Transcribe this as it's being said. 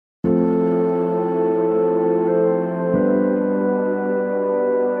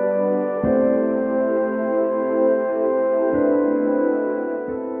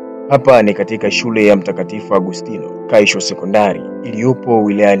Hapa ni katika shule ya Mtakatifu Agustino, Kaisho Sekondari, iliyopo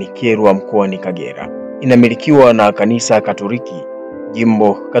wilayani Kyerwa mkoani Kagera. Inamilikiwa na kanisa Katoliki,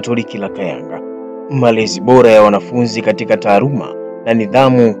 Jimbo Katoliki la Kayanga. Malezi bora ya wanafunzi katika taaluma na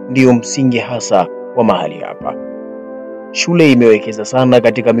nidhamu ndiyo msingi hasa wa mahali hapa. Shule imewekeza sana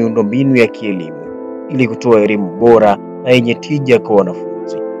katika miundombinu ya kielimu ili kutoa elimu bora na yenye tija kwa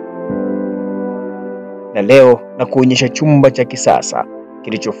wanafunzi. Na leo na kuonyesha chumba cha kisasa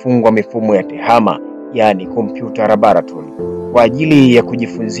kilichofungwa mifumo ya tehama, yani computer laboratory, kwa ajili ya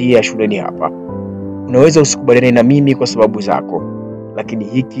kujifunzia shuleni hapa. Unaweza usikubaliane na mimi kwa sababu zako, lakini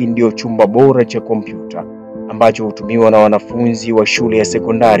hiki ndio chumba bora cha kompyuta ambacho hutumiwa na wanafunzi wa shule ya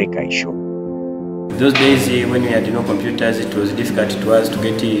sekondari Kaisho. Those days when we had no computers, it was difficult to us to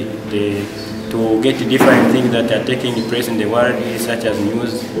get different things that are taking place in the world, such as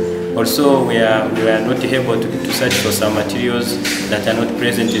news. Also, we were not able to search for some materials that are not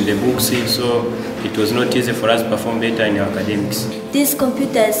present in the books, so it was not easy for us to perform better in our academics. These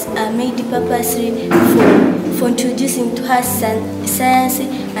computers are made purposely for introducing to us science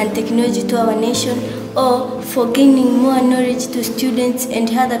and technology to our nation, or for gaining more knowledge to students and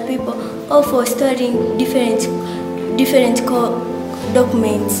other people, or for storing different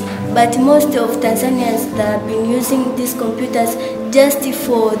documents. But most of Tanzanians that have been using these computers just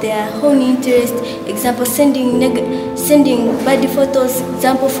for their own interest, example sending bad photos,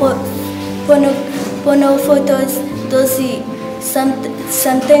 example for porno photos. Those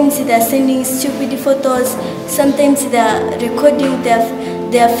sometimes they are sending stupid photos, sometimes they are recording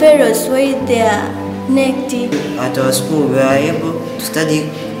their fellows while they are naked. At our school we are able to study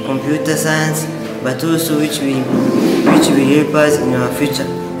computer science, but also which will help us in our future.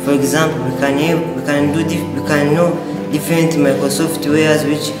 For example, we can know different Microsoft wares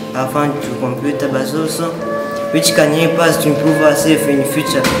which are found to computer, but also which can help us to improve ourselves in the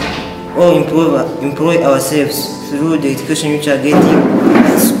future, or employ ourselves through the education which are getting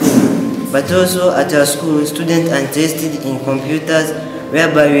at school. But also at our school, students are interested in computers,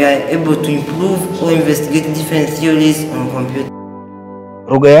 whereby we are able to improve or investigate different theories on computer.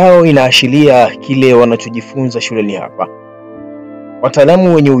 Lugha yao inaashiria kile wanachojifunza shuleni hapa.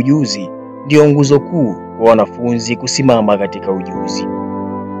 Wataalamu wenye ujuzi ndio nguzo kuu kwa wanafunzi kusimama katika ujuzi.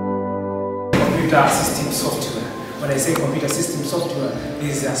 Computer system software. When I say computer system software,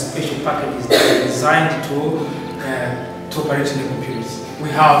 these are special packages that are designed to operate in the computers. We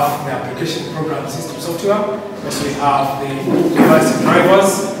have the application program system software. Also we have the device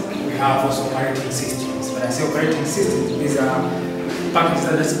drivers. We have also operating systems. When I say operating systems, these are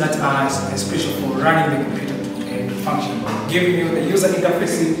packages that are special for running the computer to function, giving you the user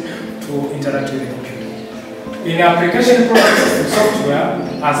interface to interact with the computer. In the application program system software,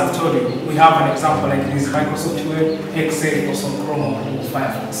 as I've told you, we have an example like this Microsoft Word, Excel, or some Chrome or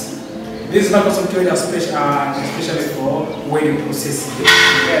Firefox. These Microsoft Word are especially for word processing.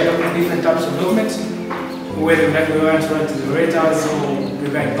 There are different types of documents, whether we want to write to the letters or we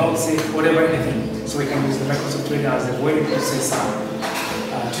write notes, whatever, anything. So we can use the Microsoft Word as a word processor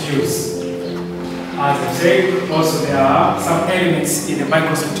to use. As I said, also there are some elements in the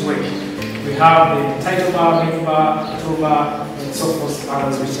Microsoft Word. We have the title bar, menu bar, tool bar, and so forth,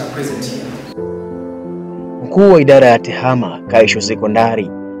 others which are present here. Mkuu wa idara ya tehama Kaisho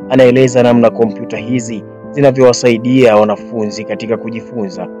Sekondari anaeleza namna kompyuta hizi zinavyowasaidia wanafunzi katika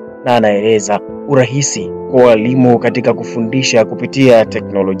kujifunza, na anaeleza urahisi kwa walimu katika kufundisha kupitia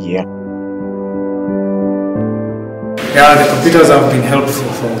teknolojia. Yeah, the computers have been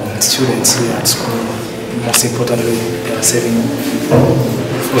helpful for students here at school. Most importantly, they are saving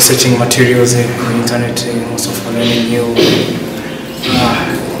for searching materials on the internet and also for learning new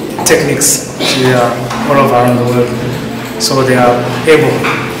techniques here all over around the world. So they are able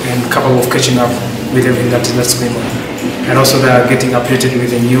and capable of catching up with everything that's going on. And also they are getting updated with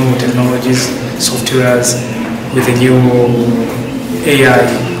the new technologies, softwares, with the new AI,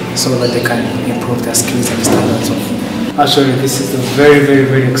 so that they can improve their skills and standards of. Actually, this is a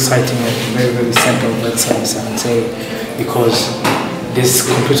very exciting and very center of excellence, I would say, because this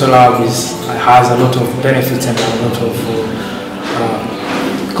computer lab has a lot of benefits and a lot of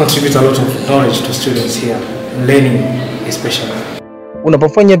contribute a lot of knowledge to students here, learning especially.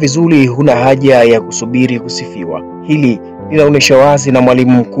 Unapofanya vizuri huna haja ya kusubiri kusifiwa. Hili linaonyesha wazi na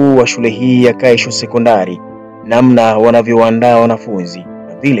mwalimu mkuu wa shule hii ya Kaisho Sekondari namna wanavyoandaa wanafunzi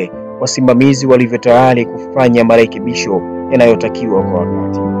na vile wasimamizi walivyo tayari kufanya marekebisho yanayotakiwa kwa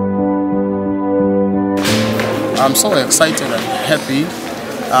wakati. I'm so excited and happy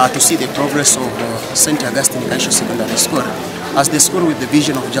to see the progress of St. Augustine Kaisho Secondary School. As the school with the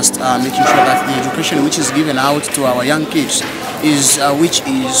vision of just making sure that the education which is given out to our young kids is which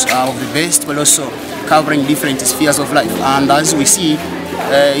is of the best, but also covering different spheres of life. And as we see,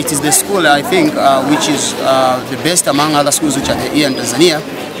 it is the school, I think, which is the best among other schools which are here in Tanzania,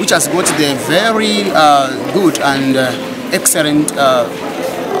 which has got the very good and excellent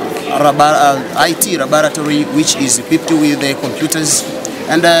IT laboratory, which is equipped with the computers.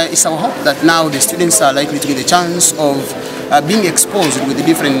 And it's our hope that now the students are likely to get the chance of being exposed with the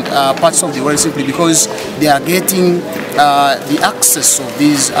different parts of the world, simply because they are getting the access of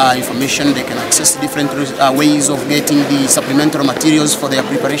these information. They can access different ways of getting the supplementary materials for their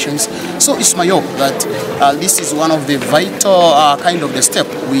preparations. So it's my hope that this is one of the vital kind of the step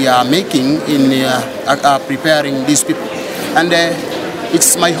we are making in preparing these people. And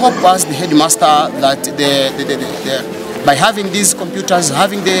it's my hope as the headmaster that by having these computers,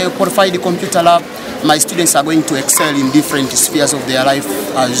 having the qualified computer lab, my students are going to excel in different spheres of their life.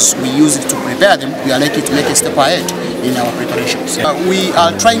 As we use it to prepare them, we are likely to make a step ahead in our preparations. We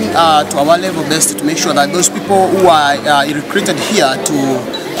are trying to our level best to make sure that those people who are recruited here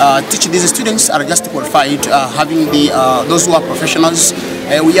to teach these students are just qualified, having those who are professionals.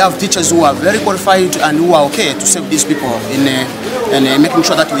 We have teachers who are very qualified and who are okay to serve these people in making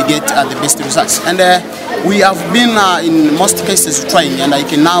sure that we get the best results. And we have been in most cases trying, and I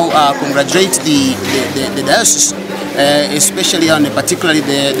can now congratulate the diocese, especially and particularly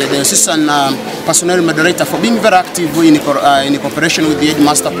the assistant personnel moderator, for being very active in cooperation with the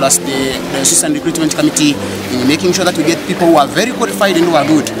headmaster plus the assistant recruitment committee in making sure that we get people who are very qualified and who are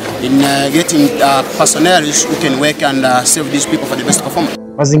good in getting personnel who can work and serve these people for the best performance.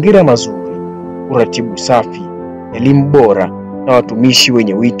 Mazingira mazuri, uratibu safi, elimu bora na watumishi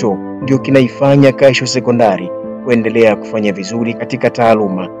wenye wito ndio kinaifanya Kaisho Sekondari kuendelea kufanya vizuri katika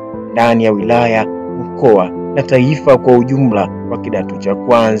taaluma ndani ya wilaya, mkoa na taifa kwa ujumla, kwa kidato cha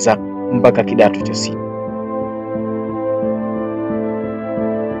kwanza mpaka kidato cha 6.